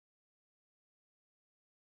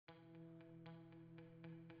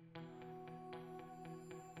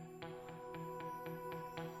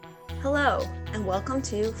Hello, and welcome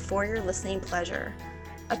to For Your Listening Pleasure,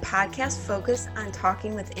 a podcast focused on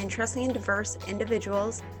talking with interesting and diverse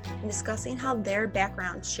individuals and discussing how their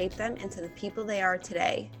backgrounds shape them into the people they are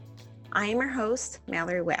today. I am your host,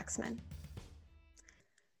 Mallory Waxman.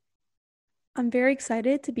 I'm very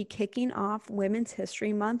excited to be kicking off Women's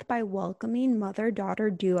History Month by welcoming mother-daughter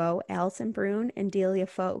duo Alison Bruhn and Delia.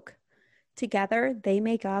 Together, they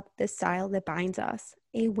make up The Style That Binds Us,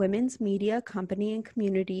 a women's media company and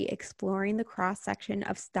community exploring the cross-section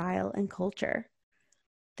of style and culture.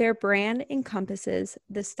 Their brand encompasses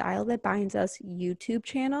The Style That Binds Us YouTube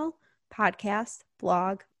channel, podcast,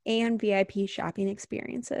 blog, and VIP shopping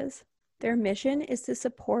experiences. Their mission is to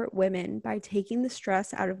support women by taking the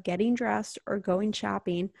stress out of getting dressed or going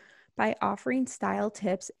shopping by offering style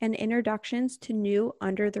tips and introductions to new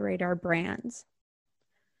under-the-radar brands.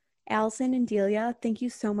 Alison and Delia, thank you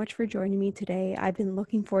so much for joining me today. I've been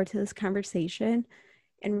looking forward to this conversation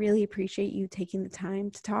and really appreciate you taking the time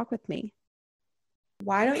to talk with me.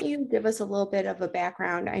 Why don't you give us a little bit of a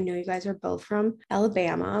background? I know you guys are both from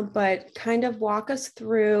Alabama, but kind of walk us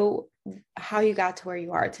through how you got to where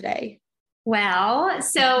you are today. Well,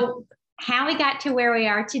 so how we got to where we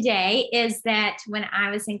are today is that when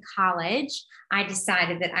I was in college, I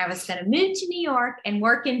decided that I was going to move to New York and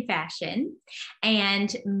work in fashion.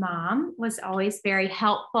 And Mom was always very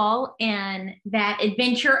helpful in that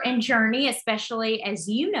adventure and journey, especially as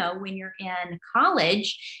you know, when you're in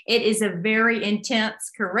college, it is a very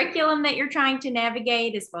intense curriculum that you're trying to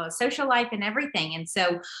navigate, as well as social life and everything. And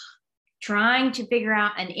so trying to figure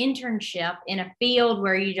out an internship in a field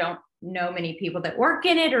where you don't know many people that work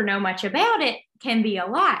in it or know much about it can be a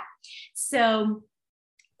lot. So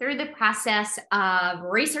through the process of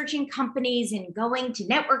researching companies and going to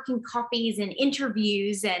networking coffees and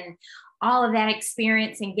interviews and all of that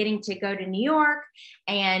experience and getting to go to New York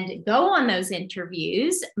and go on those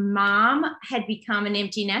interviews, Mom had become an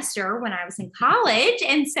empty nester when I was in college.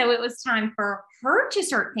 And so it was time for her to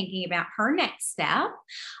start thinking about her next step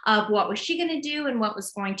of what was she going to do and what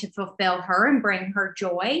was going to fulfill her and bring her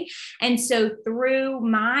joy. And so through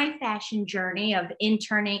my fashion journey of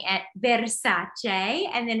interning at Versace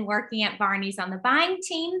and then working at Barney's on the buying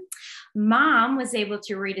team, Mom was able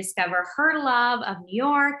to rediscover her love of New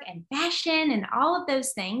York and fashion and all of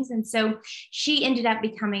those things. And so she ended up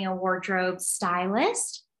becoming a wardrobe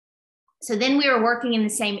stylist. So then we were working in the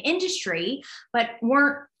same industry, but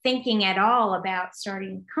weren't thinking at all about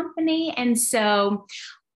starting a company. And so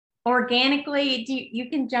organically, you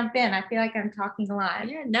can jump in. I feel like I'm talking a lot.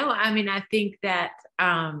 Yeah, no, I mean, I think that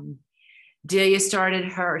Delia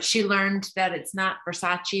she learned that it's not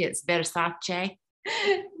Versace, it's Versace.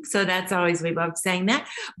 So that's always, we loved saying that.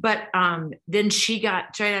 But then she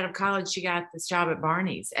got straight out of college, she got this job at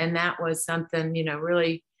Barney's. And that was something,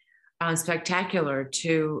 really spectacular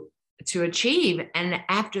to achieve. And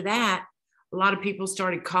after that, a lot of people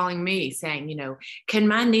started calling me saying, can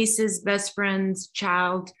my niece's best friend's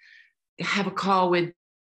child have a call with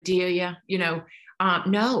Delia?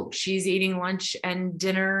 No, she's eating lunch and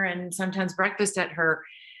dinner and sometimes breakfast at her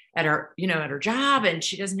job, and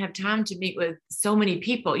she doesn't have time to meet with so many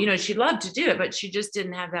people. She'd love to do it, but she just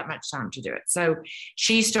didn't have that much time to do it. So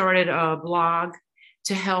she started a blog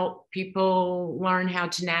to help people learn how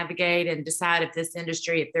to navigate and decide if this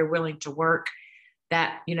industry, if they're willing to work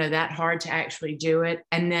that hard to actually do it.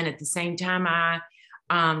 And then at the same time,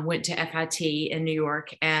 I went to FIT in New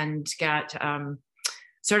York and got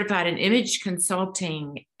certified in image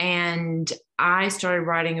consulting. And I started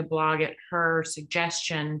writing a blog at her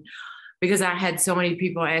suggestion because I had so many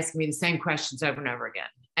people asking me the same questions over and over again.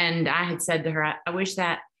 And I had said to her, I wish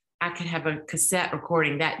that I could have a cassette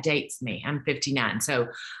recording that dates me. I'm 59. So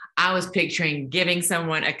I was picturing giving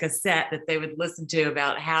someone a cassette that they would listen to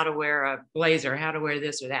about how to wear a blazer, how to wear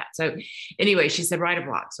this or that. So anyway, she said, write a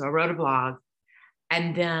blog. So I wrote a blog.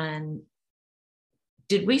 And then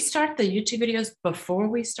did we start the YouTube videos before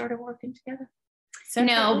we started working together?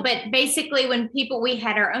 No, but basically we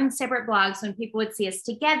had our own separate blogs. When people would see us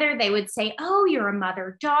together, they would say, oh, you're a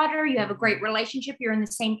mother-daughter. You have a great relationship. You're in the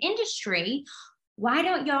same industry. Why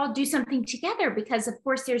don't y'all do something together? Because of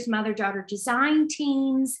course there's mother-daughter design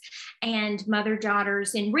teams and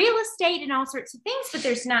mother-daughters in real estate and all sorts of things, but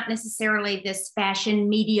there's not necessarily this fashion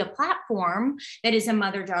media platform that is a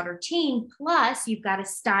mother-daughter team. Plus you've got a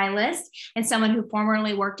stylist and someone who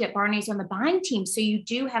formerly worked at Barney's on the buying team. So you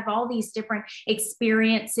do have all these different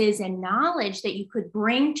experiences and knowledge that you could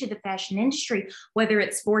bring to the fashion industry, whether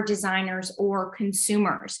it's for designers or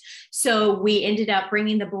consumers. So we ended up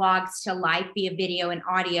bringing the blogs to life via video and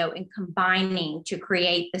audio and combining to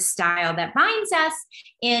create the style that binds us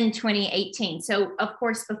in 2018. So of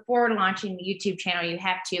course, before launching the YouTube channel, you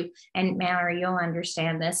have to, and Mallory, you'll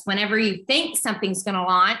understand this, whenever you think something's going to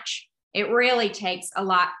launch, it really takes a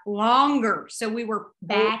lot longer. So we were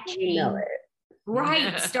batching,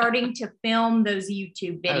 right, starting to film those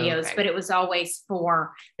YouTube videos, but it was always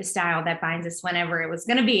for the style that binds us whenever it was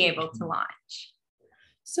going to be able to launch.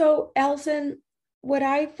 So, Alison, what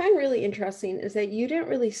I find really interesting is that you didn't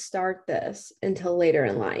really start this until later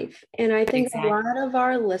in life. And I think a lot of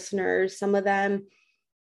our listeners, some of them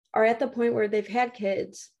are at the point where they've had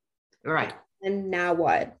kids. Right. And now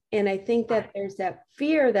what? And I think that there's that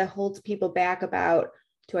fear that holds people back about,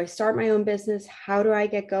 do I start my own business? How do I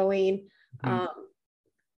get going?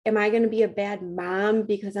 Am I going to be a bad mom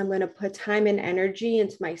because I'm going to put time and energy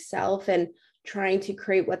into myself and trying to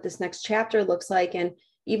create what this next chapter looks like? And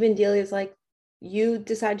even Delia's like, you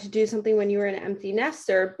decided to do something when you were an empty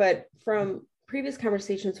nester, but from previous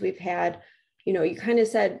conversations we've had, you know, you kind of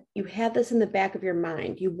said you had this in the back of your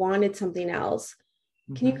mind. You wanted something else.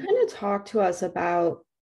 Can you kind of talk to us about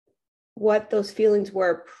what those feelings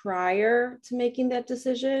were prior to making that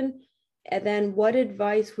decision? And then what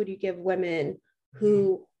advice would you give women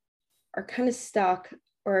who are kind of stuck,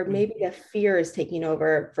 or maybe the fear is taking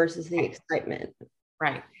over versus the excitement?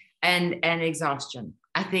 Right. And exhaustion.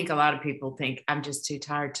 I think a lot of people think I'm just too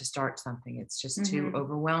tired to start something. It's just too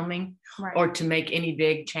overwhelming or to make any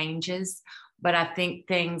big changes. But I think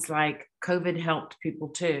things like COVID helped people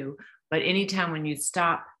too. But anytime when you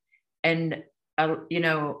stop and,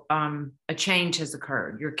 a change has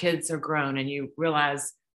occurred, your kids are grown and you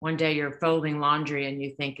realize one day you're folding laundry and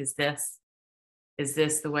you think, is this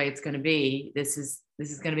the way it's going to be? This is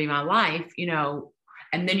going to be my life,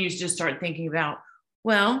 and then you just start thinking about,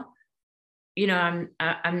 well, I'm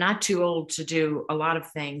not too old to do a lot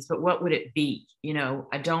of things, but what would it be?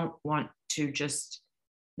 I don't want to just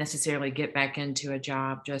necessarily get back into a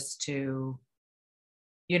job just to,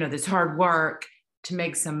 this hard work to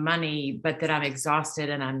make some money, but that I'm exhausted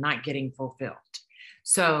and I'm not getting fulfilled.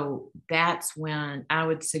 So that's when I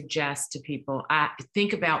would suggest to people, I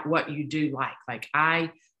think about what you do like. Like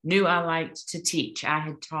I knew I liked to teach. I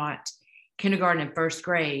had taught kindergarten and first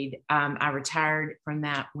grade. I retired from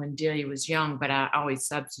that when Delia was young, but I always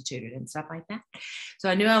substituted and stuff like that. So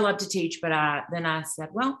I knew I loved to teach, but then I said,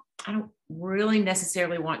 well, I don't really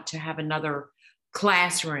necessarily want to have another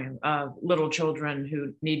classroom of little children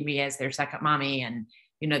who need me as their second mommy. And,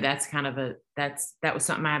 that's kind of that was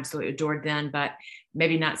something I absolutely adored then, but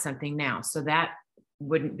maybe not something now. So that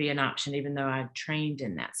wouldn't be an option, even though I trained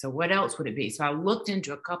in that. So what else would it be? So I looked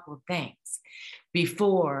into a couple of things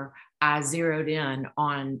before I zeroed in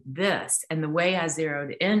on this. And the way I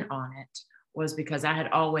zeroed in on it was because I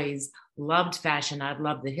had always loved fashion. I'd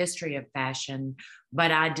loved the history of fashion,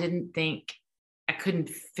 but I couldn't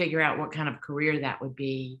figure out what kind of career that would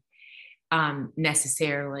be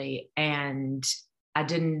necessarily. And I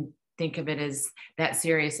didn't think of it as that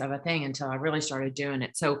serious of a thing until I really started doing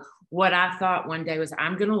it. So what I thought one day was,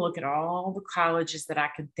 I'm going to look at all the colleges that I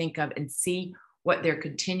could think of and see what their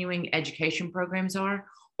continuing education programs are,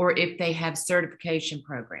 or if they have certification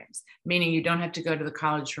programs, meaning you don't have to go to the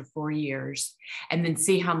college for 4 years, and then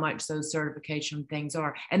see how much those certification things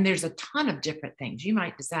are. And there's a ton of different things. You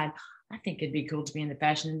might decide, I think it'd be cool to be in the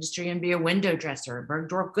fashion industry and be a window dresser, a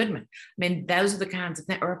Bergdorf Goodman. I mean, those are the kinds of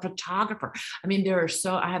things, or a photographer. I mean,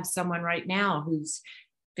 I have someone right now who's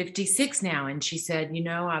 56 now. And she said,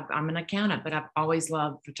 I'm an accountant, but I've always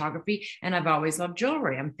loved photography and I've always loved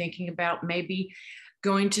jewelry. I'm thinking about maybe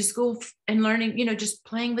going to school and learning, just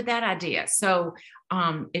playing with that idea. So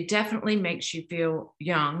it definitely makes you feel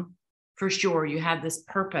young, for sure. You have this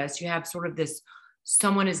purpose. You have sort of this,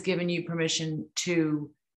 someone has given you permission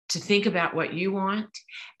to think about what you want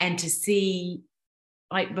and to see,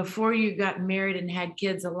 like before you got married and had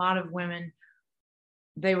kids, a lot of women,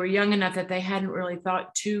 they were young enough that they hadn't really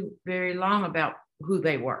thought too very long about who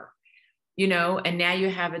they were, and now you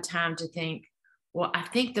have a time to think, well, I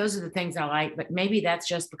think those are the things I like, but maybe that's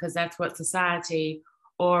just because that's what society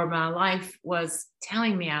or my life was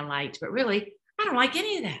telling me I liked, but really, I don't like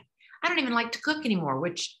any of that. I don't even like to cook anymore,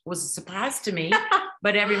 which was a surprise to me,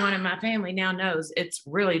 but everyone in my family now knows it's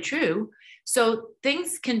really true. So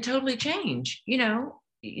things can totally change.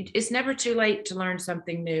 It's never too late to learn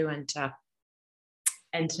something new and to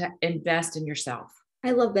invest in yourself.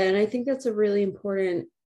 I love that. And I think that's a really important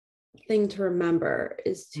thing to remember,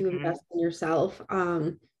 is to invest in yourself.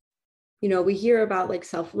 We hear about like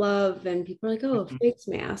self-love and people are like, oh, a face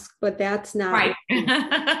mask, but that's not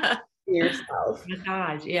right. yourself. Oh my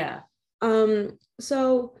gosh, yeah.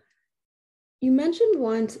 So You mentioned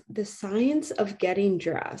once the science of getting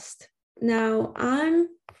dressed. Now, I'm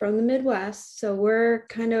from the Midwest, so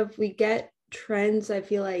we get trends, I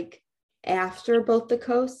feel like, after both the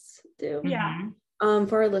coasts do. Yeah.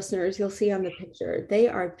 For our listeners, you'll see on the picture, they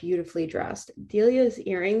are beautifully dressed. Delia's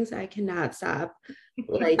earrings, I cannot stop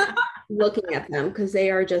like looking at them because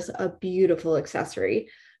they are just a beautiful accessory.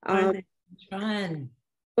 Fun.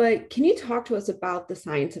 But can you talk to us about the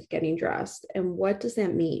science of getting dressed and what does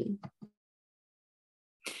that mean?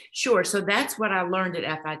 Sure. So that's what I learned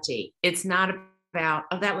at FIT. It's not about,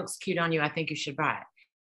 oh, that looks cute on you, I think you should buy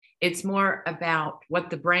it. It's more about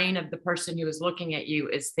what the brain of the person who is looking at you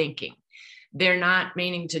is thinking. They're not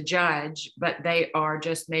meaning to judge, but they are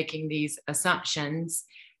just making these assumptions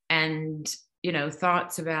and,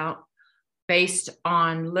 thoughts about based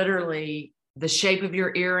on literally the shape of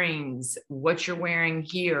your earrings, what you're wearing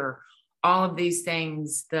here, all of these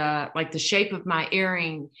things. The shape of my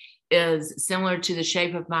earring is similar to the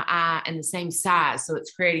shape of my eye and the same size. So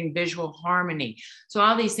it's creating visual harmony. So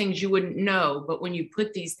all these things you wouldn't know, but when you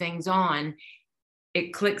put these things on,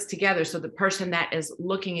 it clicks together. So the person that is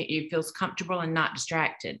looking at you feels comfortable and not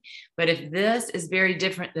distracted. But if this is very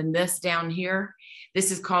different than this down here, this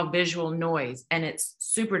is called visual noise and it's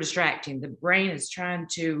super distracting. The brain is trying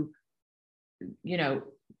to,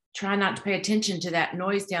 try not to pay attention to that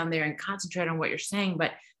noise down there and concentrate on what you're saying,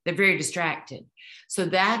 but they're very distracted. So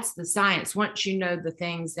that's the science. Once you know the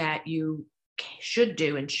things that you should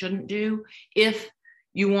do and shouldn't do, if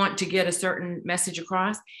you want to get a certain message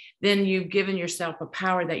across, then you've given yourself a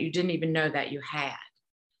power that you didn't even know that you had.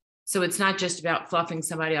 So it's not just about fluffing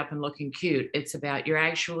somebody up and looking cute. It's about you're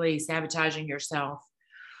actually sabotaging yourself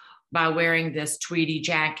by wearing this tweedy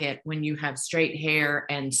jacket when you have straight hair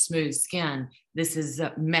and smooth skin. This is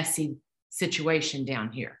a messy situation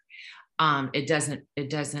down here. It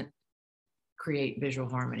doesn't create visual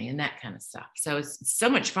harmony and that kind of stuff. So it's so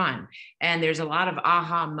much fun. And there's a lot of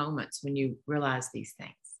aha moments when you realize these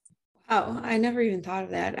things. Oh, I never even thought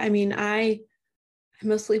of that. I mean, I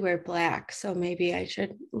mostly wear black, so maybe I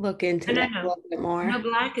should look into that a little bit more. No,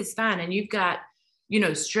 black is fine. And you've got,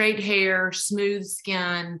 straight hair, smooth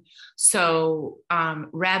skin. So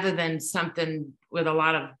rather than something with a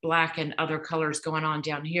lot of black and other colors going on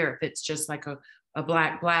down here, if it's just like a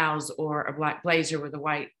black blouse or a black blazer with a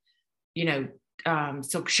white,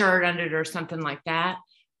 silk shirt under it or something like that,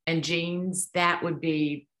 and jeans, that would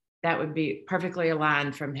be perfectly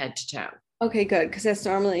aligned from head to toe. Okay, good, because that's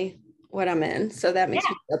normally what I'm in. So that makes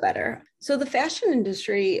me feel better. So the fashion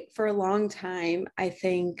industry for a long time, I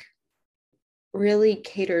think, really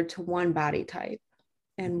catered to one body type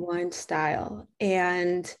and one style.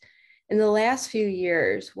 And in the last few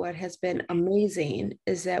years, what has been amazing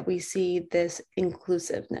is that we see this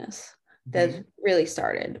inclusiveness that really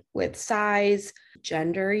started with size,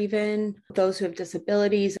 gender, even those who have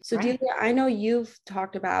disabilities. So Delia, I know you've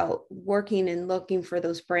talked about working and looking for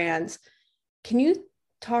those brands. Can you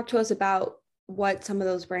talk to us about what some of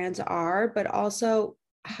those brands are, but also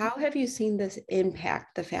how have you seen this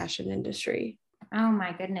impact the fashion industry? Oh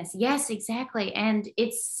my goodness. Yes, exactly. And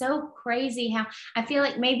it's so crazy how I feel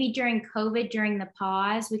like maybe during COVID, during the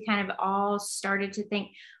pause, we kind of all started to think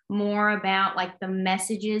more about like the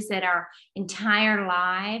messages that our entire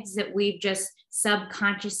lives that we've just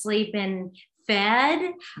subconsciously been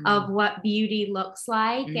fed of what beauty looks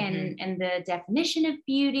like and the definition of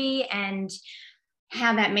beauty and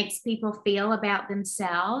how that makes people feel about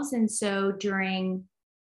themselves. And so during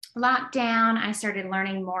lockdown, I started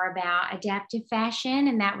learning more about adaptive fashion,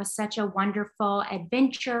 and that was such a wonderful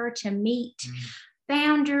adventure to meet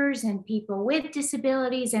founders and people with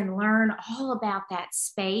disabilities and learn all about that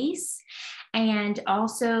space. And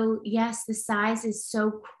also, yes, the size is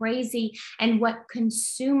so crazy. And what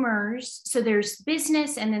consumers, so there's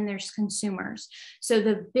business and then there's consumers. So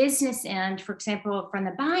the business end, for example, from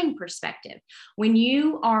the buying perspective, when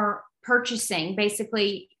you are purchasing,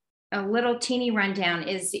 basically, a little teeny rundown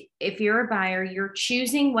is if you're a buyer, you're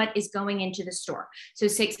choosing what is going into the store. So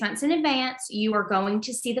 6 months in advance, you are going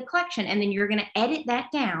to see the collection and then you're going to edit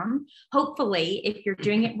that down. Hopefully, if you're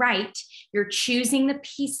doing it right, you're choosing the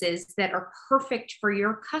pieces that are perfect for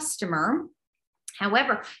your customer.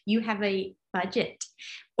 However, you have a budget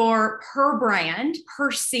for per brand,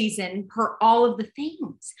 per season, per all of the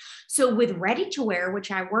things. So with ready to wear,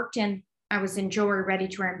 which I worked in, I was in jewelry, ready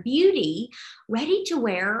to wear, and beauty. Ready to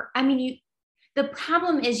wear, I mean, the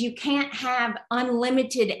problem is you can't have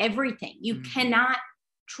unlimited everything. You cannot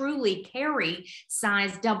truly carry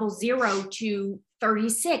size 00 to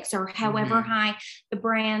 36 or however high the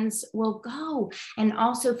brands will go. And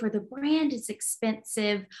also for the brand, it's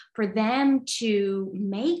expensive for them to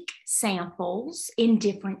make samples in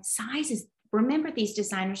different sizes. remember, these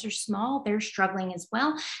designers are small, they're struggling as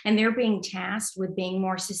well, and they're being tasked with being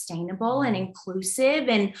more sustainable and inclusive.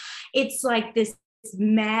 And it's like this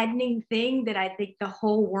maddening thing that I think the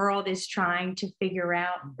whole world is trying to figure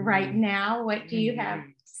out right now. What do you have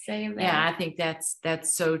to say about Yeah, I think that's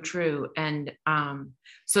so true. And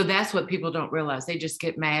so that's what people don't realize. They just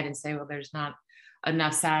get mad and say, well, there's not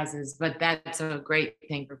enough sizes, but that's a great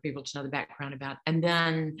thing for people to know the background about. And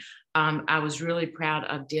then I was really proud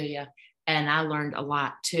of Delia, and I learned a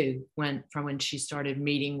lot too from when she started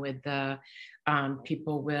meeting with the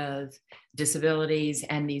people with disabilities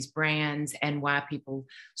and these brands, and why people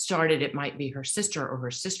started. It might be her sister or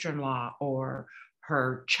her sister-in-law or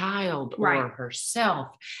her child or herself,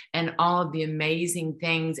 and all of the amazing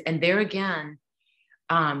things. And there again,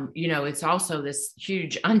 it's also this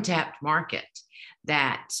huge untapped market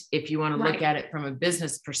that, if you want to look at it from a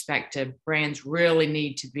business perspective, brands really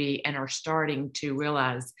need to be and are starting to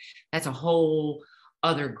realize that's a whole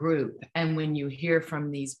other group. And when you hear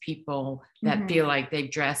from these people that feel like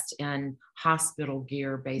they've dressed in hospital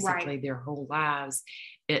gear basically their whole lives,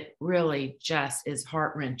 it really just is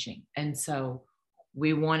heart-wrenching. And so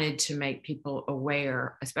we wanted to make people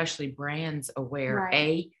aware, especially brands aware.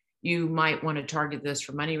 A, you might want to target this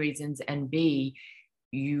for money reasons, and B,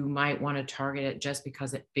 you might want to target it just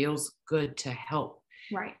because it feels good to help.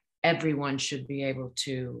 Everyone should be able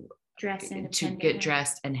to get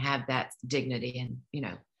dressed and have that dignity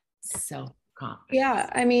and, self-confidence. Yeah.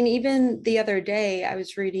 I mean, even the other day I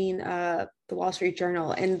was reading the Wall Street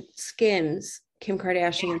Journal, and Skims, Kim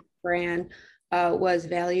Kardashian's brand, was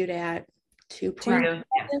valued at 2.7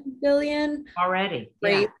 billion already.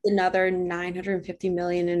 Raised another 950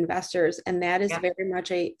 million investors, and that is very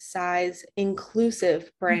much a size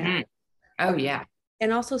inclusive brand. Oh yeah.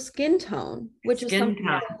 And also skin tone, which is something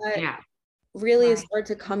that really is starting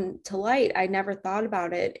to come to light. I never thought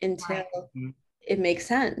about it until it makes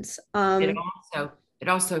sense. It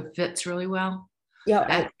also fits really well. Yeah,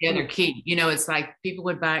 that's the other key. It's like people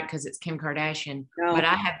would buy it because it's Kim Kardashian, but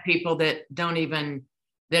I have people that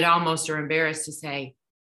that almost are embarrassed to say,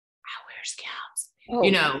 I wear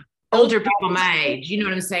Skims. Older people my age, you know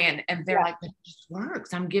what I'm saying? And they're like, but it just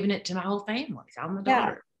works. I'm giving it to my whole family. I'm the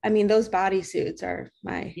daughter. I mean, those bodysuits are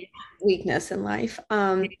my weakness in life.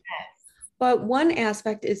 But one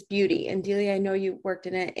aspect is beauty. And Delia, I know you worked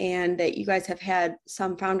in it, and that you guys have had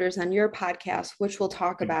some founders on your podcast, which we'll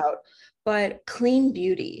talk about, but clean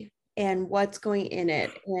beauty and what's going in it.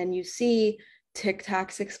 And you see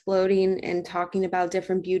TikToks exploding and talking about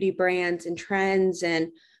different beauty brands and trends and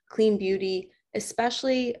clean beauty.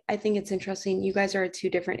 Especially, I think it's interesting, you guys are at 2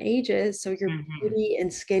 different ages, so your beauty and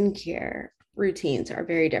skincare routines are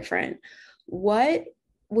very different. What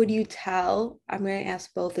would you tell, I'm going to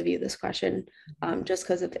ask both of you this question just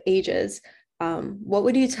because of ages, what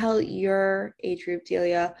would you tell your age group,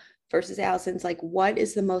 Delia, versus Alison's? Like, what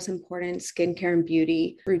is the most important skincare and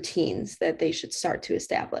beauty routines that they should start to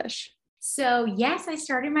establish? So yes, I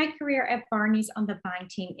started my career at Barney's on the buying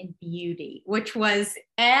team in beauty, which was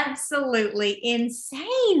absolutely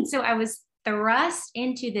insane. So I was thrust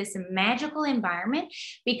into this magical environment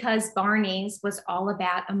because Barney's was all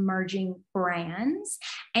about emerging brands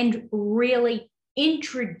and really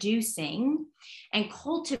introducing and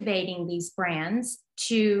cultivating these brands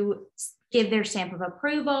to give their stamp of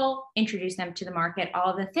approval, introduce them to the market,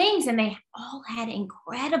 all the things. And they all had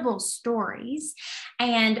incredible stories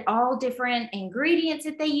and all different ingredients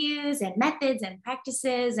that they use and methods and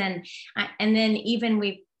practices. And then even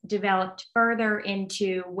we've developed further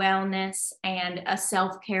into wellness and a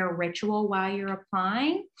self-care ritual while you're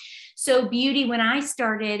applying. So beauty, when I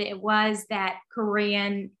started, it was that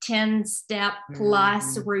Korean 10-step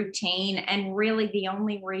plus routine. And really the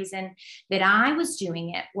only reason that I was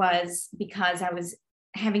doing it was because I was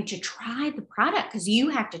having to try the product, because you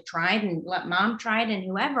have to try it and let mom try it and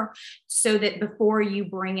whoever, so that before you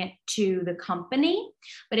bring it to the company.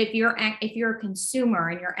 But if you're a consumer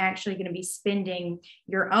and you're actually going to be spending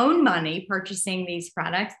your own money purchasing these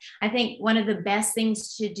products, I think one of the best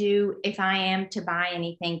things to do if I am to buy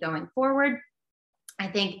anything going forward, I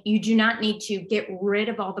think you do not need to get rid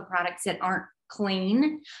of all the products that aren't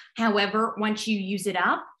clean. However, once you use it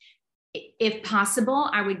up, if possible,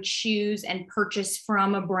 I would choose and purchase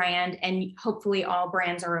from a brand, and hopefully all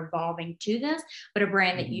brands are evolving to this, but a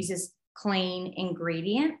brand that uses clean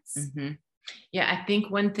ingredients. Yeah, I think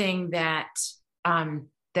one thing that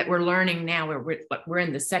that we're learning now, we're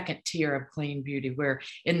in the second tier of clean beauty, where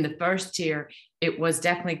in the first tier, it was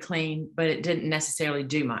definitely clean, but it didn't necessarily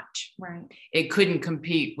do much. Right. It couldn't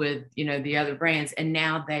compete with, the other brands. And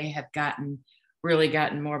now they have really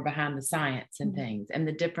gotten more behind the science and things. And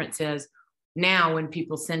the difference is now when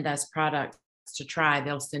people send us products to try,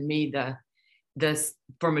 they'll send me this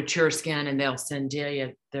for mature skin, and they'll send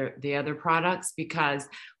Delia the other products, because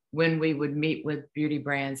when we would meet with beauty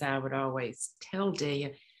brands, I would always tell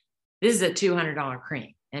Delia, this is a $200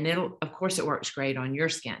 cream, and of course it works great on your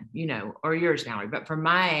skin, or yours, Valerie, but for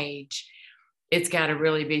my age, it's got to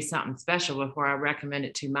really be something special before I recommend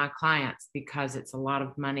it to my clients, because it's a lot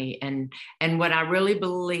of money. And what I really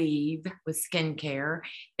believe with skincare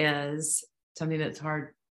is something that's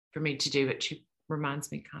hard for me to do, but she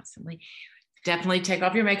reminds me constantly. Definitely take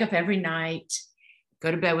off your makeup every night.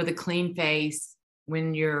 Go to bed with a clean face.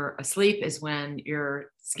 When you're asleep is when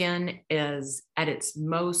your skin is at its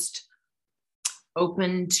most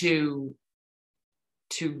open to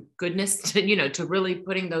goodness, to really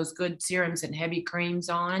putting those good serums and heavy creams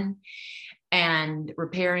on and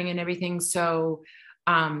repairing and everything. So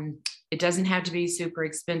it doesn't have to be super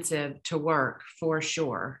expensive to work, for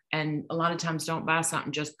sure. And a lot of times don't buy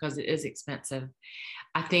something just because it is expensive.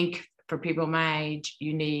 I think for people my age,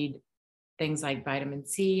 you need things like vitamin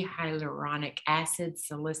C, hyaluronic acid,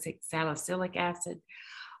 salicylic acid,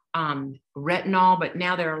 retinol, but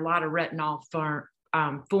now there are a lot of retinol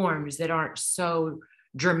forms that aren't so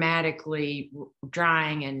dramatically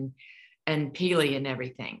drying and peely and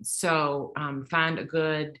everything. So find a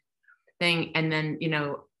good thing, and then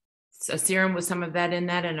a serum with some of that in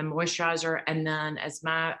that, and a moisturizer, and then, as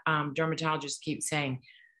my dermatologist keeps saying,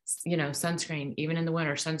 sunscreen, even in the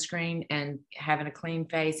winter, sunscreen and having a clean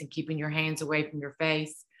face and keeping your hands away from your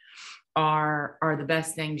face are the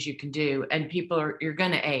best things you can do. And you're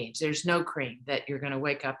going to age. There's no cream that you're going to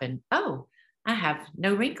wake up and, oh, I have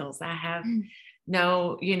no wrinkles. I have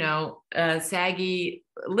no, saggy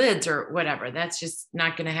lids or whatever. That's just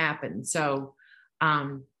not going to happen. So,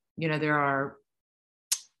 there are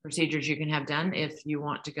procedures you can have done if you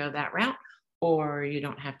want to go that route, or you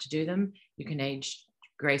don't have to do them. You can age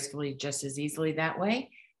gracefully just as easily that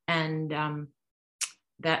way. And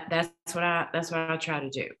that's what I try to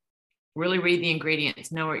do. Really read the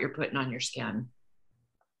ingredients, know what you're putting on your skin.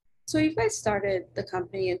 So you guys started the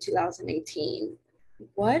company in 2018.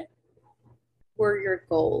 What were your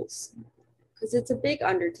goals? Because it's a big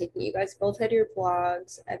undertaking. You guys both had your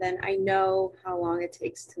blogs, and then I know how long it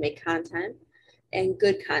takes to make content and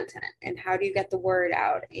good content, and how do you get the word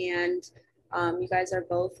out? And you guys are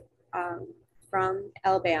both from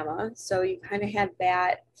Alabama, so you kind of had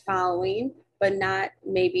that following, but not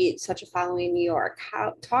maybe such a following in New York.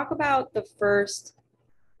 Talk about the first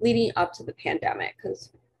leading up to the pandemic,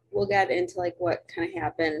 because we'll get into like what kind of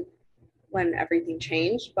happened when everything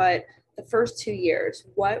changed, but the first 2 years,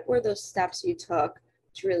 what were those steps you took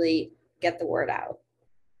to really get the word out?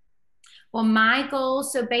 Well, my goal,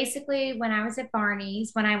 so basically when I was at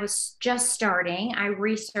Barney's, when I was just starting, I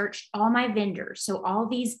researched all my vendors. So all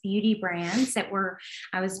these beauty brands that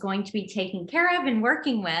I was going to be taking care of and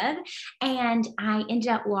working with. And I ended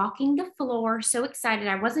up walking the floor, so excited.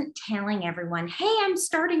 I wasn't telling everyone, hey, I'm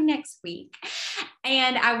starting next week.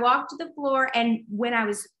 And I walked to the floor, and when I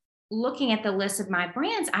was looking at the list of my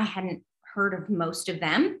brands, I hadn't heard of most of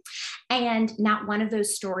them. And not one of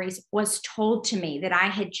those stories was told to me that I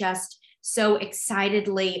had just so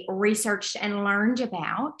excitedly researched and learned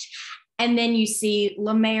about. And then you see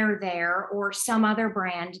La Mer there, or some other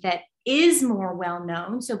brand that is more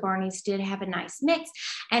well-known. So Barney's did have a nice mix.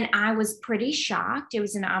 And I was pretty shocked. It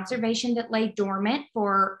was an observation that lay dormant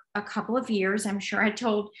for a couple of years. I'm sure I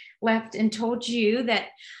left and told you that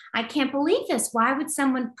I can't believe this. Why would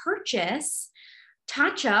someone purchase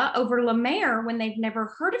Tatcha over La Mer when they've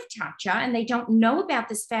never heard of Tatcha, and they don't know about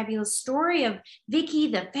this fabulous story of Vicky,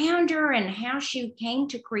 the founder, and how she came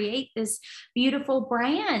to create this beautiful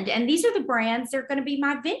brand. And these are the brands that are going to be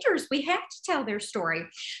my vendors. We have to tell their story.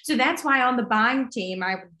 So that's why on the buying team,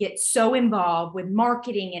 I would get so involved with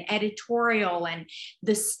marketing and editorial and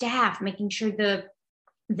the staff, making sure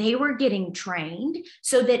they were getting trained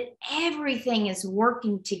so that everything is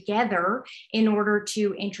working together in order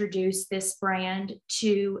to introduce this brand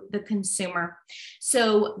to the consumer.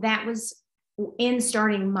 So that was in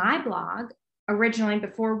starting my blog originally.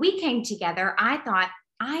 Before we came together, I thought,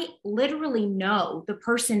 I literally know the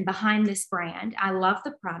person behind this brand. I love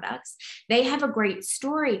the products. They have a great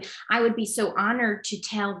story. I would be so honored to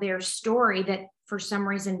tell their story that for some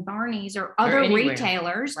reason Barney's or other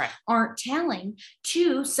retailers aren't telling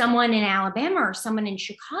to someone in Alabama or someone in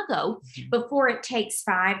Chicago before it takes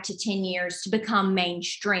 5 to 10 years to become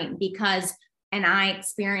mainstream, because And I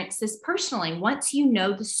experienced this personally. Once you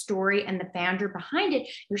know the story and the founder behind it,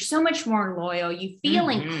 you're so much more loyal. You feel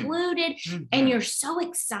included, and you're so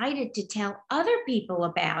excited to tell other people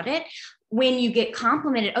about it. When you get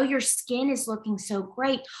complimented, oh, your skin is looking so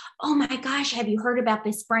great. Oh my gosh, have you heard about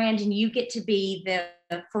this brand? And you get to be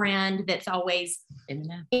the friend that's always in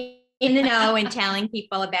the know and telling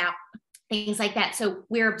people about things like that. So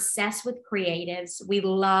we're obsessed with creatives. We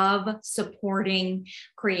love supporting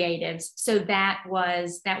creatives. So that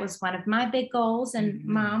was one of my big goals. And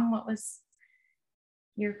Mom, what was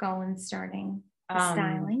your goal in starting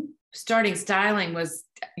styling? Starting styling was,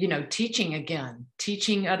 teaching again,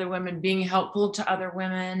 teaching other women, being helpful to other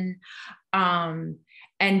women. And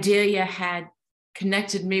Delia had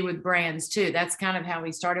connected me with brands too. That's kind of how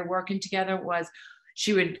we started working together. Was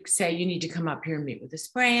she would say, you need to come up here and meet with this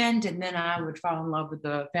brand. And then I would fall in love with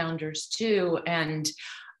the founders too, and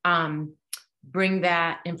bring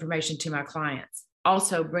that information to my clients.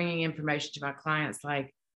 Also bringing information to my clients,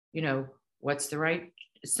 like, what's the right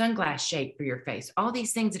sunglass shape for your face? All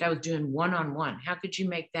these things that I was doing one-on-one. How could you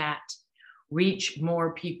make that reach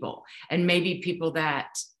more people? And maybe people that,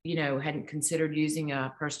 hadn't considered using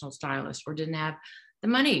a personal stylist or didn't have the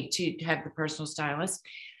money to have the personal stylist,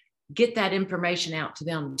 get that information out to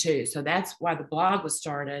them too. So that's why the blog was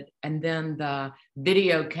started. And then the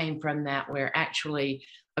video came from that, where actually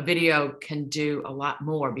a video can do a lot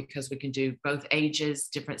more, because we can do both ages,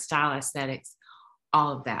 different style aesthetics,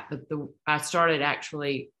 all of that. But I started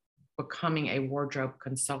actually becoming a wardrobe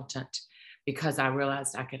consultant because I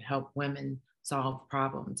realized I could help women solve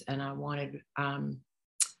problems. And I wanted,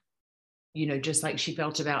 just like she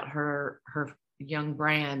felt about her young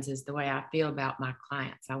brands, is the way I feel about my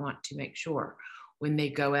clients. I want to make sure when they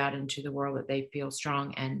go out into the world that they feel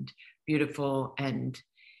strong and beautiful, and,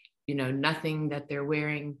 nothing that they're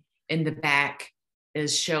wearing in the back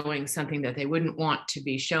is showing something that they wouldn't want to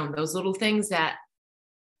be shown. Those little things that,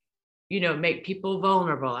 make people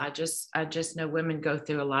vulnerable. I just know women go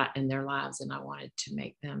through a lot in their lives, and I wanted to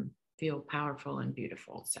make them feel powerful and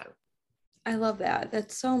beautiful. So I love that.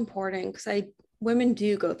 That's so important, because women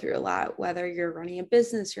do go through a lot, whether you're running a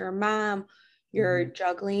business, you're a mom, you're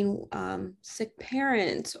juggling sick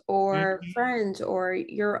parents or friends, or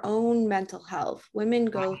your own mental health. Women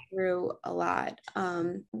go through a lot.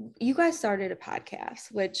 You guys started a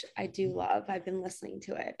podcast, which I do love. I've been listening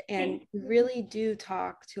to it, and you really do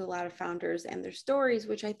talk to a lot of founders and their stories,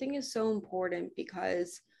 which I think is so important,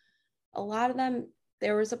 because a lot of them,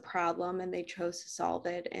 there was a problem and they chose to solve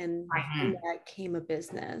it, and from that came a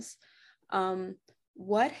business.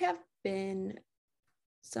 What have been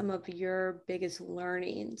some of your biggest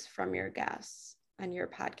learnings from your guests on your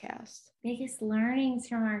podcast? Biggest learnings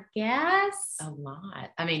from our guests? A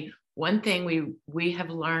lot. I mean, one thing we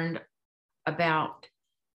have learned about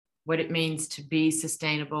what it means to be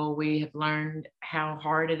sustainable. We have learned how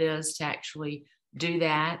hard it is to actually do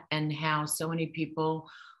that, and how so many people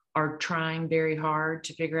are trying very hard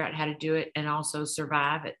to figure out how to do it and also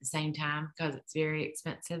survive at the same time, because it's very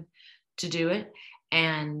expensive to do it.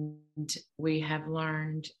 And we have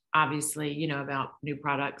learned, obviously, about new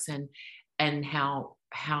products, and how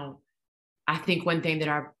I think one thing that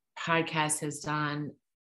our podcast has done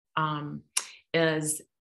is,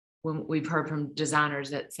 when we've heard from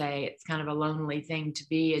designers that say it's kind of a lonely thing to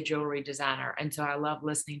be a jewelry designer. And so I love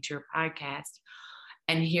listening to your podcast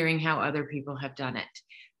and hearing how other people have done it,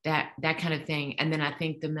 that kind of thing. And then I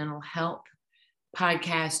think the mental health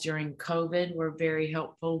podcasts during COVID were very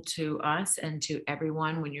helpful to us and to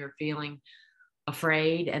everyone when you're feeling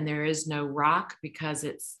afraid and there is no rock, because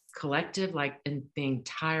it's collective, like in the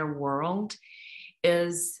entire world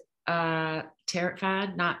is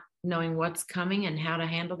terrified, not knowing what's coming and how to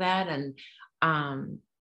handle that. And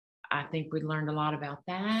I think we learned a lot about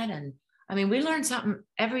that. And I mean, we learn something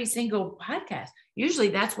every single podcast. Usually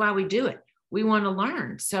that's why we do it. We want to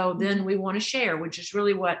learn. So then we want to share, which is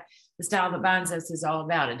really what the Style That Binds Us is all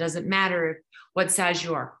about. It doesn't matter what size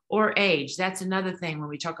you are or age. That's another thing when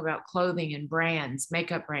we talk about clothing and brands,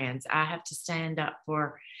 makeup brands. I have to stand up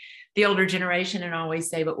for the older generation and always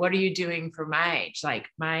say, but what are you doing for my age? Like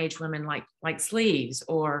my age women like sleeves,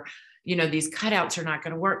 or, these cutouts are not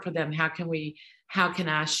going to work for them. How can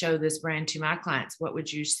I show this brand to my clients? What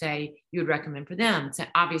would you say you would recommend for them? So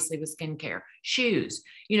obviously with skincare, shoes,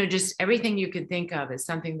 just everything you could think of is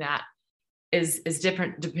something that is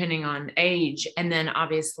different depending on age. And then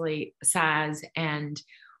obviously size, and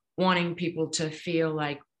wanting people to feel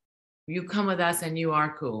like you come with us and you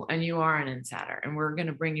are cool and you are an insider, and we're going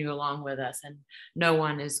to bring you along with us, and no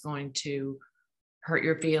one is going to hurt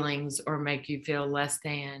your feelings or make you feel less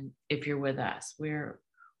than if you're with us. We're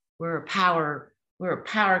a power we're a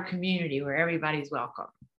power community where everybody's welcome.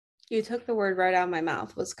 You took the word right out of my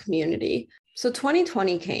mouth, was community. So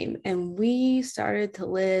 2020 came and we started to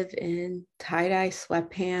live in tie-dye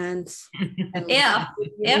sweatpants. And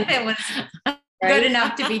if it was good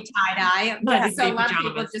enough to be tie-dye. Yeah. So a lot of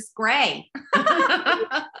people just gray.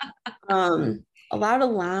 A lot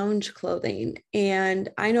of lounge clothing. And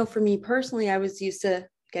I know for me personally, I was used to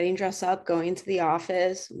getting dressed up, going to the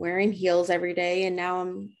office, wearing heels every day. And now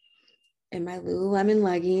I'm in my Lululemon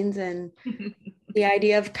leggings. And the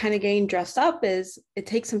idea of kind of getting dressed up is it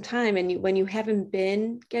takes some time. And when you haven't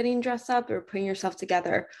been getting dressed up or putting yourself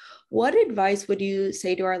together, what advice would you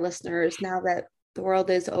say to our listeners now that the world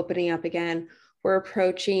is opening up again? We're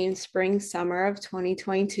approaching spring, summer of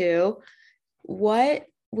 2022. What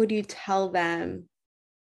would you tell them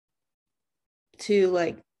to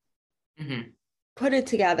like put it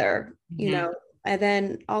together, you know? And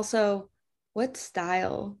then also, what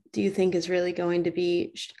style do you think is really going to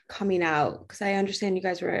be coming out? Because I understand you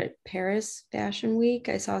guys were at Paris Fashion Week.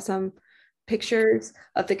 I saw some pictures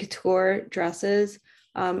of the couture dresses.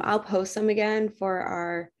 I'll post them again for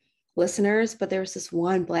our listeners, but there was this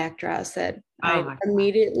one black dress that I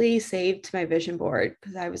immediately saved to my vision board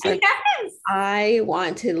because I was like, yes, I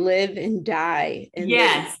want to live and die in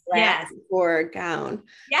this black couture gown.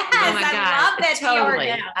 Yes, oh my God. Love that.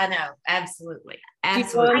 Totally. I know. Absolutely.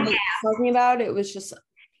 Absolutely. You know talking about it was just.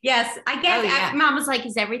 Yes, I guess Mom was like,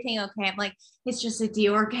 is everything okay? I'm like, it's just a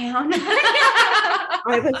Dior gown.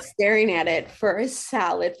 I was staring at it for a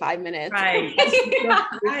solid 5 minutes. Right.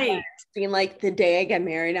 Right. Being like, the day I get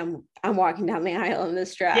married, I'm walking down the aisle in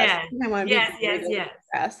this dress. Yes. I want to dress.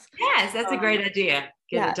 Yes, that's a great idea.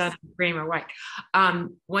 Get it done in cream or white.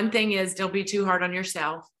 One thing is, don't be too hard on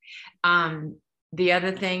yourself. The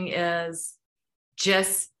other thing is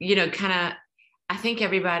just, kind of, I think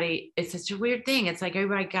everybody, it's such a weird thing. It's like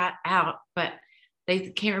everybody got out, but they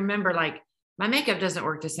can't remember, like, my makeup doesn't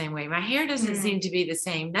work the same way. My hair doesn't seem to be the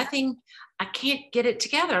same. Nothing, I can't get it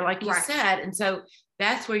together, like you said. And so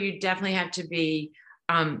that's where you definitely have to be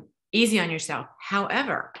easy on yourself.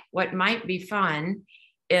 However, what might be fun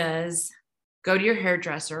is go to your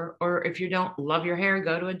hairdresser, or if you don't love your hair,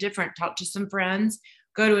 go to a different, talk to some friends,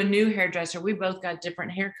 go to a new hairdresser. We both got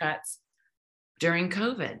different haircuts during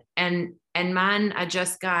COVID. And mine, I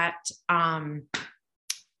just got,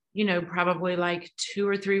 probably like 2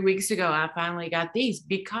 or 3 weeks ago, I finally got these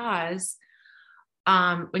because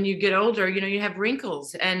when you get older, you have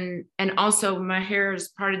wrinkles, and also my hair is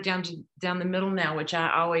parted down the middle now, which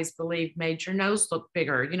I always believe made your nose look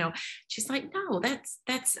bigger. She's like, no,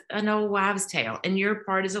 that's an old wives' tale, and your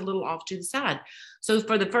part is a little off to the side. So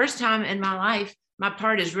for the first time in my life, my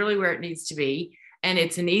part is really where it needs to be, and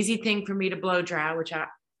it's an easy thing for me to blow dry, which I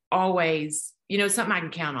always, something I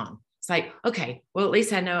can count on. It's like, okay, well, at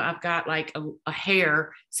least I know I've got like a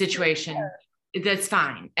hair situation. That's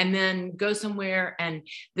fine. And then go somewhere, and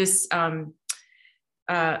this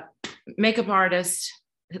makeup artist,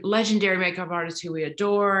 legendary makeup artist who we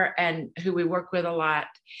adore and who we work with a lot,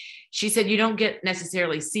 she said, you don't get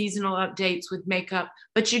necessarily seasonal updates with makeup,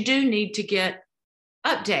 but you do need to get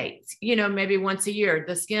updates, maybe once a year.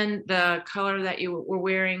 The color that you were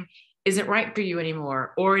wearing isn't right for you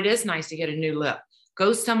anymore, or it is nice to get a new look.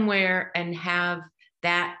 Go somewhere and have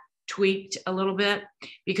that tweaked a little bit,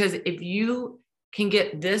 because if you can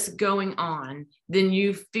get this going on, then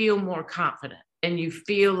you feel more confident and you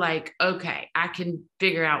feel like, okay, I can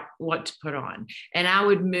figure out what to put on. And I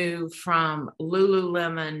would move from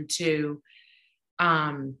Lululemon to,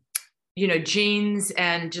 jeans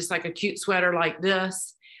and just like a cute sweater like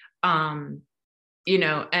this, and,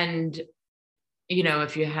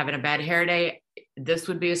 if you're having a bad hair day, this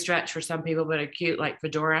would be a stretch for some people, but a cute like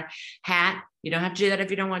fedora hat. You don't have to do that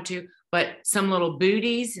if you don't want to, but some little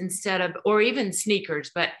booties instead of, or even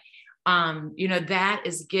sneakers. But, that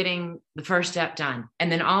is getting the first step done.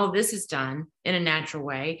 And then all of this is done in a natural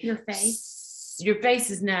way. Your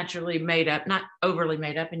face is naturally made up, not overly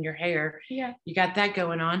made up, in your hair. Yeah. You got that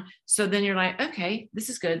going on. So then you're like, okay, this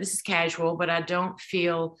is good. This is casual, but I don't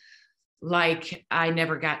feel like I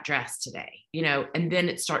never got dressed today, and then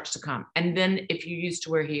it starts to come. And then if you used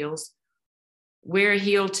to wear heels, wear a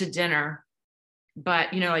heel to dinner.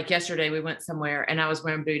 But, like yesterday we went somewhere and I was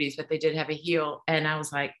wearing booties, but they did have a heel. And I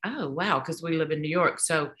was like, oh, wow. Cause we live in New York.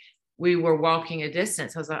 So we were walking a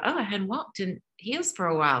distance. I was like, oh, I hadn't walked in heels for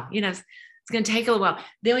a while. It's going to take a little while.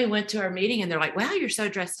 Then we went to our meeting and they're like, wow, you're so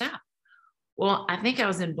dressed up. Well, I think I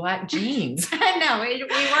was in black jeans. I know, we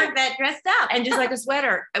weren't that dressed up. And just like a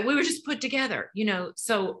sweater. We were just put together,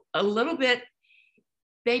 so a little bit,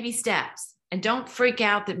 baby steps. And don't freak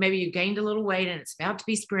out that maybe you gained a little weight and it's about to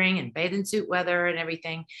be spring and bathing suit weather and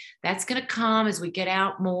everything. That's going to come as we get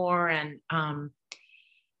out more. And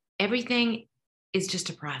everything is just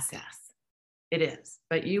a process. It is.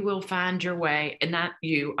 But you will find your way, and not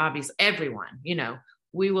you, obviously, everyone,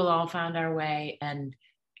 we will all find our way and,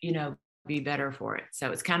 be better for it.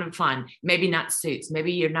 So it's kind of fun. Maybe not suits.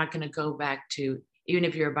 Maybe you're not going to go back to, even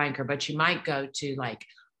if you're a biker, but you might go to like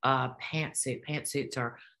a pantsuit. Pantsuits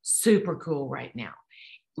are super cool right now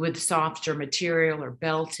with softer material or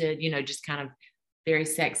belted, just kind of very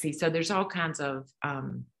sexy. So there's all kinds of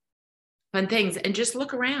fun things, and just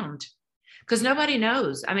look around because nobody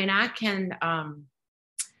knows. I mean, I can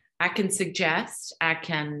suggest, I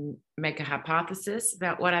can make a hypothesis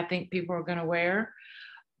about what I think people are going to wear.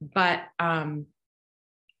 But,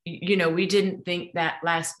 we didn't think that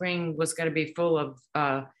last spring was going to be full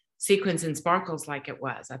of sequins and sparkles like it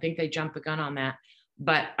was. I think they jumped the gun on that,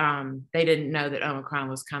 but they didn't know that Omicron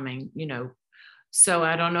was coming, So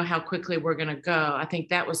I don't know how quickly we're going to go. I think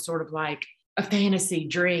that was sort of like a fantasy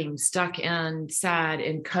dream stuck inside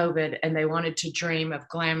in COVID, and they wanted to dream of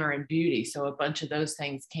glamour and beauty. So a bunch of those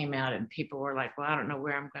things came out, and people were like, well, I don't know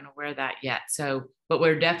where I'm going to wear that yet. So, but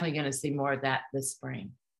we're definitely going to see more of that this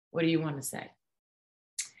spring. What do you want to say?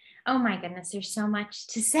 Oh my goodness, there's so much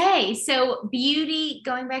to say. So beauty,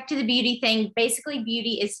 going back to the beauty thing, basically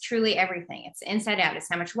beauty is truly everything. It's inside out. It's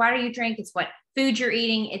how much water you drink. It's what food you're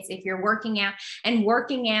eating. It's if you're working out, and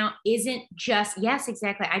working out isn't just, yes,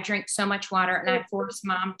 exactly. I drink so much water, and I force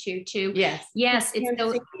Mom to too. Yes. Yes. It's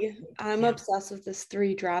so, I'm obsessed with this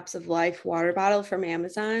 3 drops of life water bottle from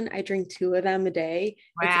Amazon. I drink 2 of them a day.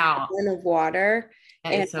 Wow. It's a gallon of water.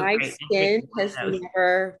 That and so my great. skin has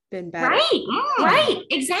never been better. Right,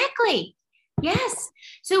 exactly. Yes.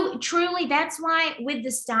 So truly, that's why with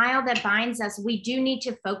the style that binds us, we do need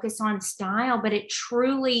to focus on style, but it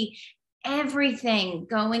truly, everything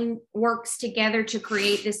works together to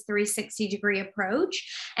create this 360-degree approach.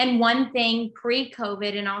 And one thing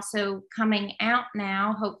pre-COVID and also coming out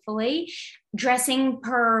now, hopefully, dressing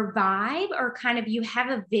per vibe, or kind of you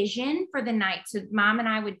have a vision for the night. So Mom and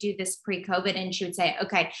I would do this pre-COVID, and she would say,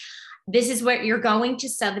 okay, this is what you're going to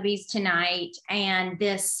Sotheby's tonight, and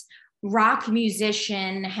this rock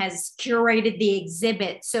musician has curated the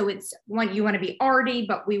exhibit. So it's you want to be arty,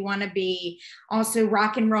 but we want to be also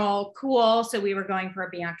rock and roll cool. So we were going for a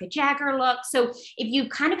Bianca Jagger look. So if you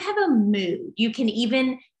kind of have a mood, you can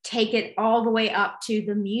even take it all the way up to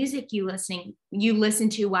the music you listen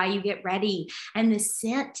to while you get ready, and the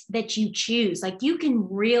scent that you choose. Like, you can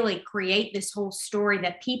really create this whole story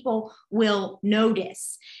that people will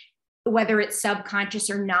notice, whether it's subconscious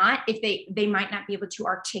or not. If they might not be able to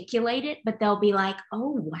articulate it, but they'll be like,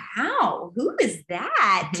 oh, wow, who is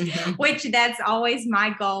that? Which that's always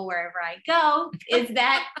my goal wherever I go, is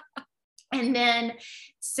that. And then,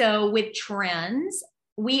 so with trends,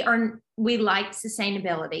 we like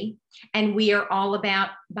sustainability, and we are all about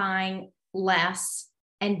buying less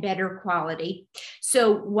and better quality.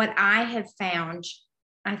 So what I have found,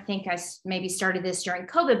 I think I maybe started this during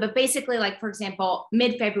COVID, but basically, like, for example,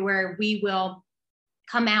 mid-February, we will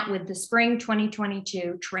come out with the spring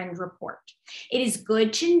 2022 trend report. It is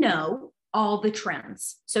good to know all the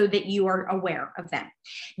trends so that you are aware of them.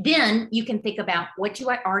 Then you can think about, what do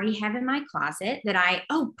I already have in my closet that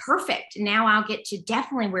perfect. Now I'll get to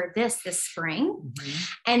definitely wear this spring. Mm-hmm.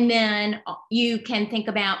 And then you can think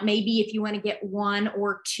about, maybe if you want to get 1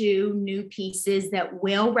 or 2 new pieces that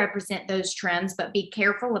will represent those trends, but be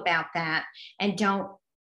careful about that, and don't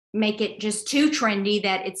make it just too trendy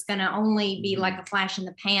that it's going to only be like a flash in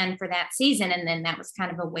the pan for that season. And then that was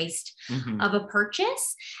kind of a waste of a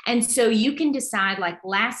purchase. And so you can decide, like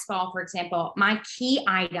last fall, for example, my key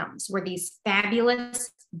items were these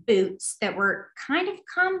fabulous boots that were kind of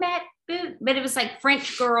combat boot, but it was like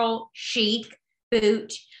French girl chic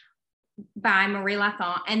boot by Marie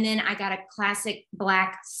Lafont. And then I got a classic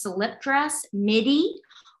black slip dress midi,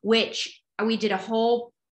 which we did a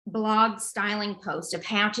whole blog styling post of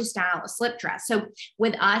how to style a slip dress. So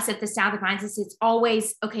with us at the Style That Binds Us, it's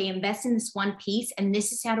always, okay, invest in this one piece, and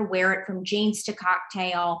this is how to wear it from jeans to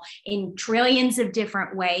cocktail in trillions of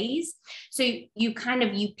different ways. So you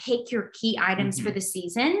pick your key items for the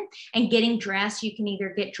season. And getting dressed, you can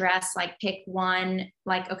either get dressed, like pick one,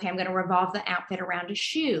 like, okay, I'm going to revolve the outfit around a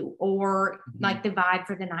shoe, or like the vibe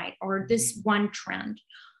for the night, or this one trend.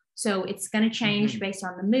 So it's going to change based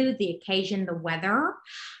on the mood, the occasion, the weather.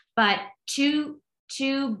 But two of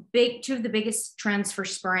the biggest trends for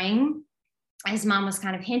spring as Mom was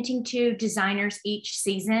kind of hinting to, designers each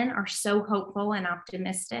season are so hopeful and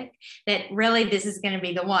optimistic that really this is going to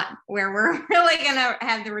be the one where we're really going to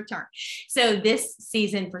have the return. So this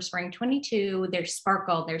season for spring 22, there's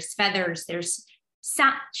sparkle, there's feathers, there's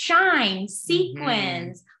shine,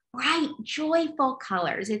 sequins, bright, joyful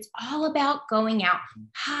colors. It's all about going out,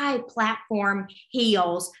 high platform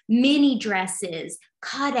heels, mini dresses,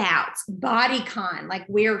 cutouts, bodycon, like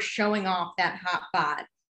we're showing off that hot bod.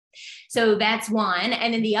 So that's one.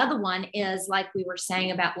 And then the other one is, like we were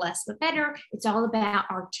saying about less but better, it's all about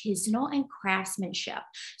artisanal and craftsmanship.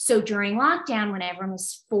 So during lockdown, when everyone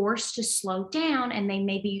was forced to slow down and they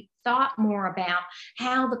maybe thought more about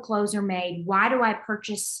how the clothes are made, why do I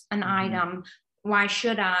purchase an item? Why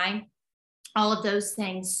should I? All of those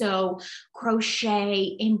things. So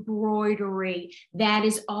crochet, embroidery, that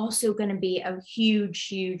is also going to be a huge,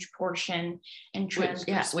 huge portion and trend.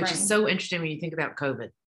 Which is so interesting when you think about COVID.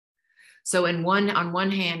 So on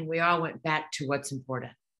one hand, we all went back to what's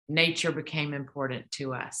important. Nature became important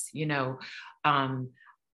to us,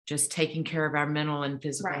 just taking care of our mental and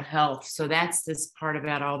physical health. So that's this part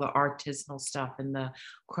about all the artisanal stuff and the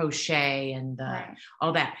crochet and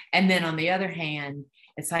all that. And then on the other hand,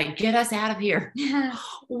 it's like, get us out of here.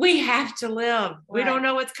 We have to live. We don't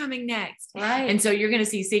know what's coming next. Right. And so you're going to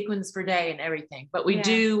see sequins for day and everything. But we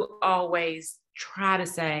do always try to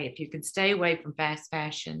say, if you can stay away from fast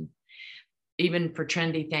fashion, even for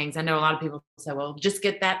trendy things. I know a lot of people say, well, just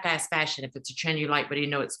get that fast fashion if it's a trend you like, but you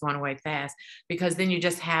know it's going away fast, because then you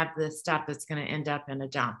just have the stuff that's going to end up in a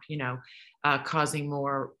dump, causing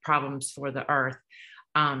more problems for the earth.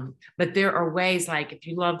 But there are ways, like if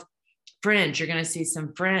you love fringe, you're going to see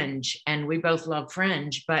some fringe, and we both love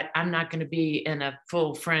fringe, but I'm not going to be in a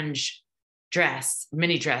full fringe dress,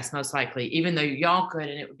 mini dress, most likely, even though y'all could,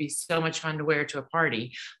 and it would be so much fun to wear to a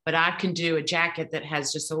party. But I can do a jacket that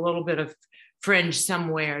has just a little bit of fringe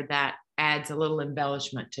somewhere that adds a little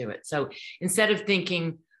embellishment to it. So instead of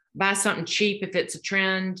thinking, buy something cheap if it's a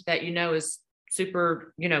trend that is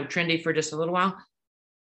super, trendy for just a little while,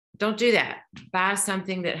 don't do that. Buy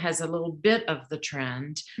something that has a little bit of the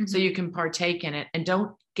trend so you can partake in it, and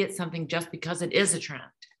don't get something just because it is a trend.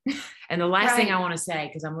 And the last thing I want to say,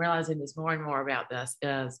 because I'm realizing this more and more about this,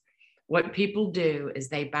 is what people do is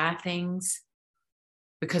they buy things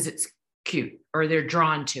because it's cute or they're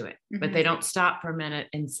drawn to it, but they don't stop for a minute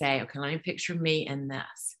and say, okay, let me picture me in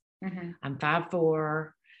this. I'm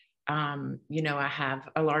 5'4", I have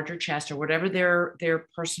a larger chest, or whatever their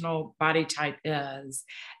personal body type is,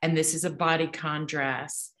 and this is a bodycon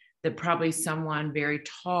dress that probably someone very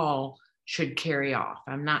tall should carry off.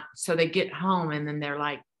 So they get home and then they're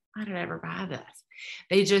like, why did I ever buy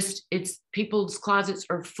this? It's people's closets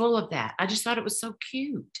are full of that. I just thought it was so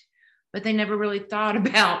cute, but they never really thought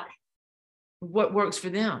about what works for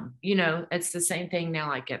them. It's the same thing now,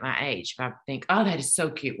 like at my age, if I think, oh, that is so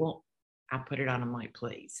cute, well, I put it on, I'm like,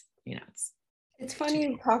 please, it's funny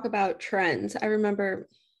to talk about trends. I remember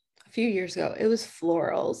a few years ago, it was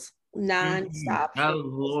florals nonstop. Oh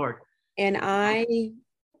Lord. And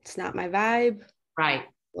it's not my vibe. Right.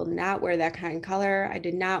 Will not wear that kind of color. I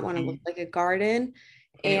did not want to look like a garden.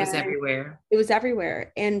 And it was everywhere. It was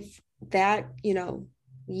everywhere. And that,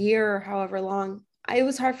 year, however long, it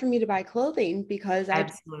was hard for me to buy clothing because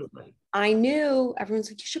I knew everyone's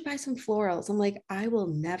like, you should buy some florals. I'm like, I will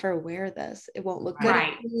never wear this. It won't look good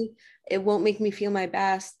on me. It won't make me feel my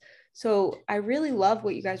best. So I really love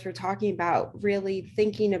what you guys were talking about, really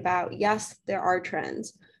thinking about, yes, there are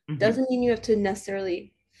trends. Doesn't mean you have to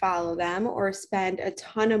necessarily follow them or spend a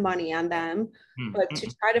ton of money on them, but to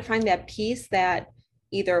try to find that piece that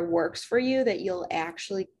either works for you, that you'll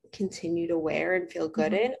actually continue to wear and feel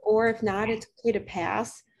good in, or if not, it's okay to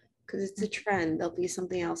pass because it's a trend. There'll be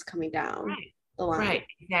something else coming down the line. Right,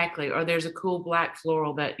 exactly. Or there's a cool black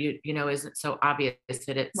floral that isn't so obvious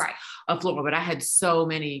that it's a floral. But I had so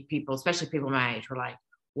many people, especially people my age, were like,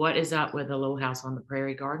 what is up with the Little House on the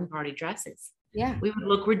Prairie garden party dresses? Yeah, we would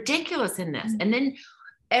look ridiculous in this. And then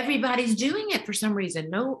everybody's doing it for some reason.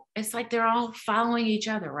 No, it's like they're all following each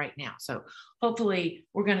other right now. So hopefully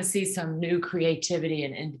we're going to see some new creativity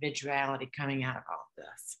and individuality coming out of all of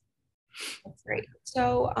this. That's great.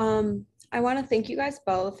 So I want to thank you guys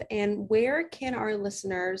both. And where can our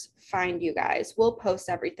listeners find you guys? We'll post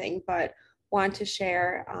everything, but want to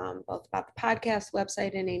share both about the podcast,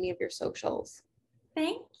 website, and any of your socials.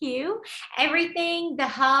 Thank you. Everything, the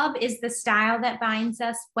hub is the Style That Binds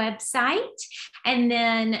Us website. And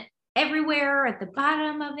then everywhere at the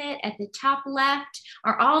bottom of it, at the top left,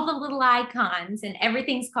 are all the little icons, and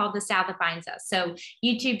everything's called the Style That Binds Us. So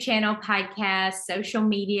YouTube channel, podcast, social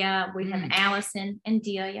media. We have Alison and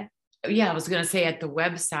Delia. yeah, I was going to say at the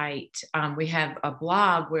website, we have a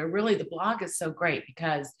blog where really the blog is so great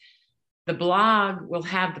because the blog will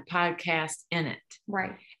have the podcast in it.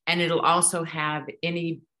 Right. And it'll also have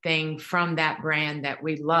anything from that brand that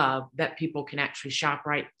we love that people can actually shop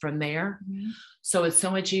right from there. Mm-hmm. So it's so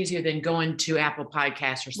much easier than going to Apple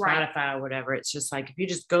Podcasts or Spotify or whatever. It's just like, if you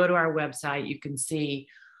just go to our website, you can see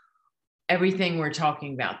everything we're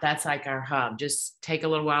talking about. That's like our hub. Just take a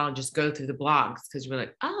little while and just go through the blogs, because we're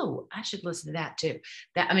like, oh, I should listen to that too.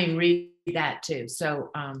 Read that too.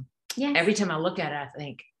 So every time I look at it, I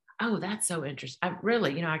think, oh, that's so interesting. I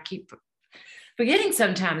really, I keep forgetting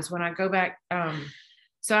sometimes when I go back.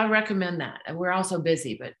 So I recommend that. And we're also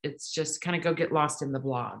busy, but it's just kind of go get lost in the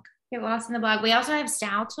blog. Get lost in the blog. We also have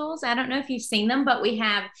style tools. I don't know if you've seen them, but we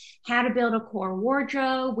have how to build a core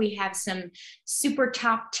wardrobe. We have some super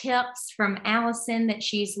top tips from Alison that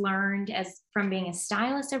she's learned from being a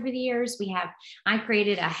stylist over the years. I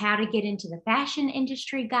created a how to get into the fashion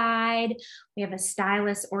industry guide. We have a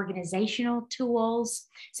stylist organizational tools.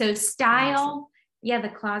 So style, awesome. Yeah, the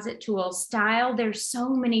closet tools, style. There's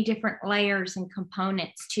so many different layers and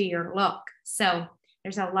components to your look. So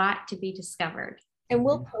there's a lot to be discovered. And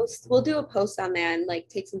we'll do a post on that and like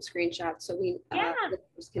take some screenshots so we can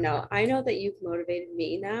know. I know that you've motivated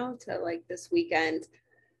me now to like this weekend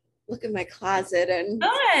look at my closet and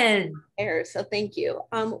good hair. So thank you.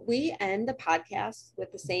 We end the podcast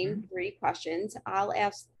with the same 3 questions. I'll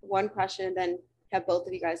ask one question and then have both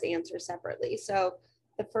of you guys answer separately. So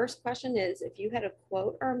the first question is, if you had a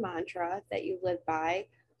quote or mantra that you live by,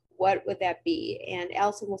 what would that be? And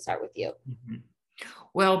Alison, we'll start with you. Mm-hmm.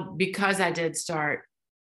 Well, because I did start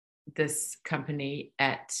this company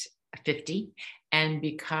at 50, and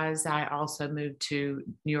because I also moved to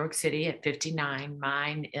New York City at 59,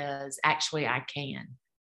 mine is actually I can.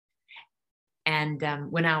 And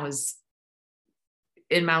when I was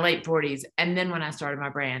in my late 40s, and then when I started my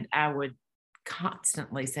brand, I would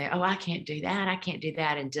constantly say, oh, I can't do that. I can't do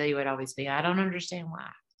that. And Delia would always be, I don't understand why.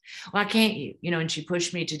 Why can't you? And she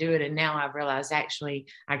pushed me to do it. And now I've realized actually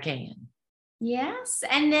I can. Yes.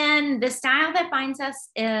 And then the style that binds us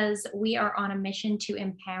is we are on a mission to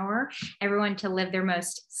empower everyone to live their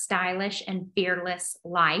most stylish and fearless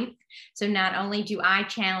life. So not only do I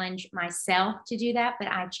challenge myself to do that, but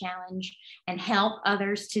I challenge and help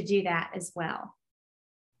others to do that as well.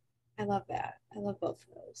 I love that. I love both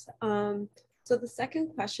of those. So the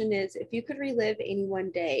second question is, if you could relive any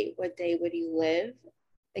one day, what day would you live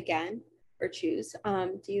again or choose?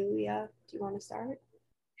 Delia, do you want to start?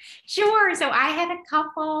 Sure. So I had a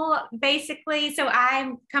couple basically. So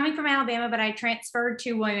I'm coming from Alabama, but I transferred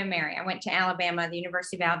to William & Mary. I went to Alabama, the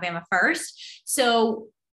University of Alabama first. So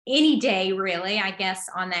any day really, I guess,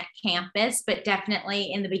 on that campus, but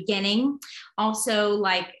definitely in the beginning. Also,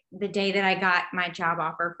 like the day that I got my job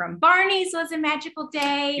offer from Barney's was a magical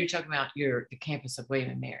day. You're talking about the campus of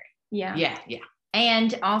William & Mary. Yeah. Yeah.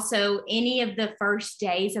 And also any of the first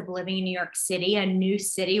days of living in New York City, a new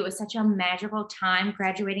city. It was such a magical time,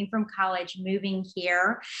 graduating from college, moving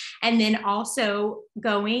here. And then also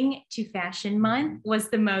going to Fashion Month was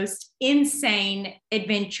the most insane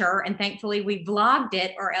adventure. And thankfully we vlogged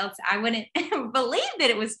it, or else I wouldn't believe that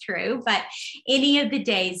it was true. But any of the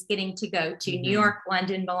days getting to go to New York,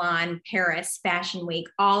 London, Milan, Paris, Fashion Week,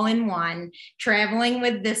 all in one, traveling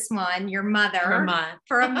with this one, your mother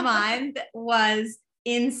for a month was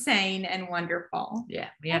insane and wonderful. Yeah,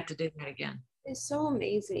 we have to do that again. It's so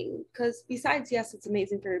amazing because besides, yes, it's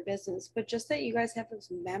amazing for your business, but just that you guys have those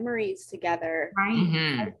memories together.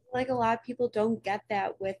 Right. I feel like a lot of people don't get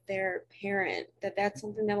that with their parent, that's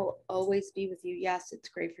something that will always be with you. Yes, it's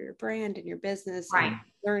great for your brand and your business, right, and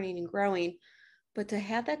learning and growing, but to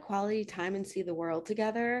have that quality time and see the world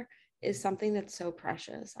together is something that's so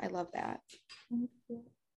precious. I love that.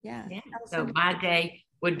 Yeah. So my day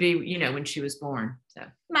would be, when she was born. So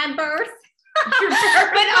my birth. But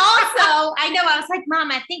also, I know I was like,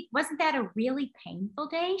 Mom, I think, wasn't that a really painful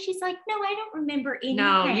day? She's like, no, I don't remember any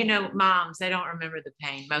pain. Moms, they don't remember the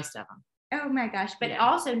pain, most of them. Oh my gosh. But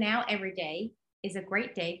also now every day is a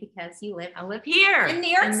great day because I live here in New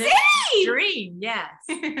York City. Dream. Yes.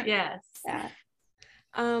 Yes. Yeah.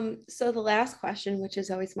 So the last question, which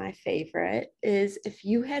is always my favorite, is if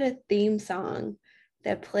you had a theme song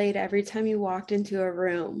that played every time you walked into a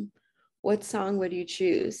room, what song would you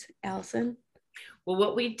choose? Alison? Well,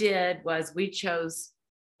 what we did was we chose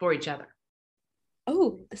For Each Other.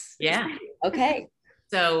 Oh, yeah. Okay.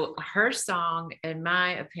 So her song, in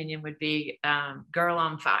my opinion, would be Girl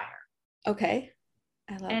on Fire. Okay.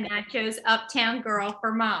 I love and that. I chose Uptown Girl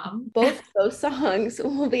for Mom. Both those songs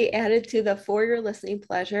will be added to the For Your Listening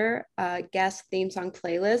Pleasure guest theme song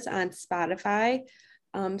playlist on Spotify.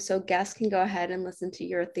 So guests can go ahead and listen to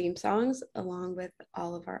your theme songs along with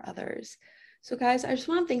all of our others. So guys, I just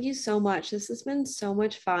want to thank you so much. This has been so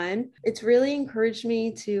much fun. It's really encouraged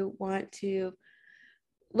me to want to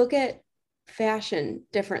look at fashion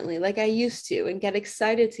differently like I used to and get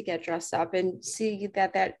excited to get dressed up and see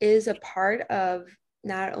that that is a part of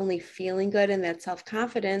not only feeling good and that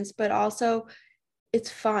self-confidence, but also it's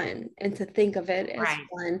fun, and to think of it as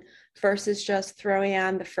fun versus just throwing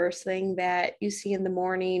on the first thing that you see in the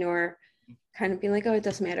morning or kind of being like, oh, it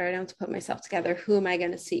doesn't matter. I don't have to put myself together. Who am I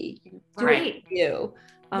going to see? Do it for you.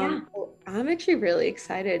 I'm actually really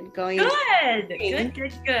excited going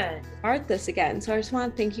Good. Start this again. So I just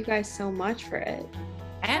want to thank you guys so much for it.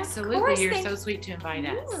 Absolutely. You're so sweet to invite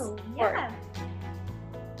us. Yeah.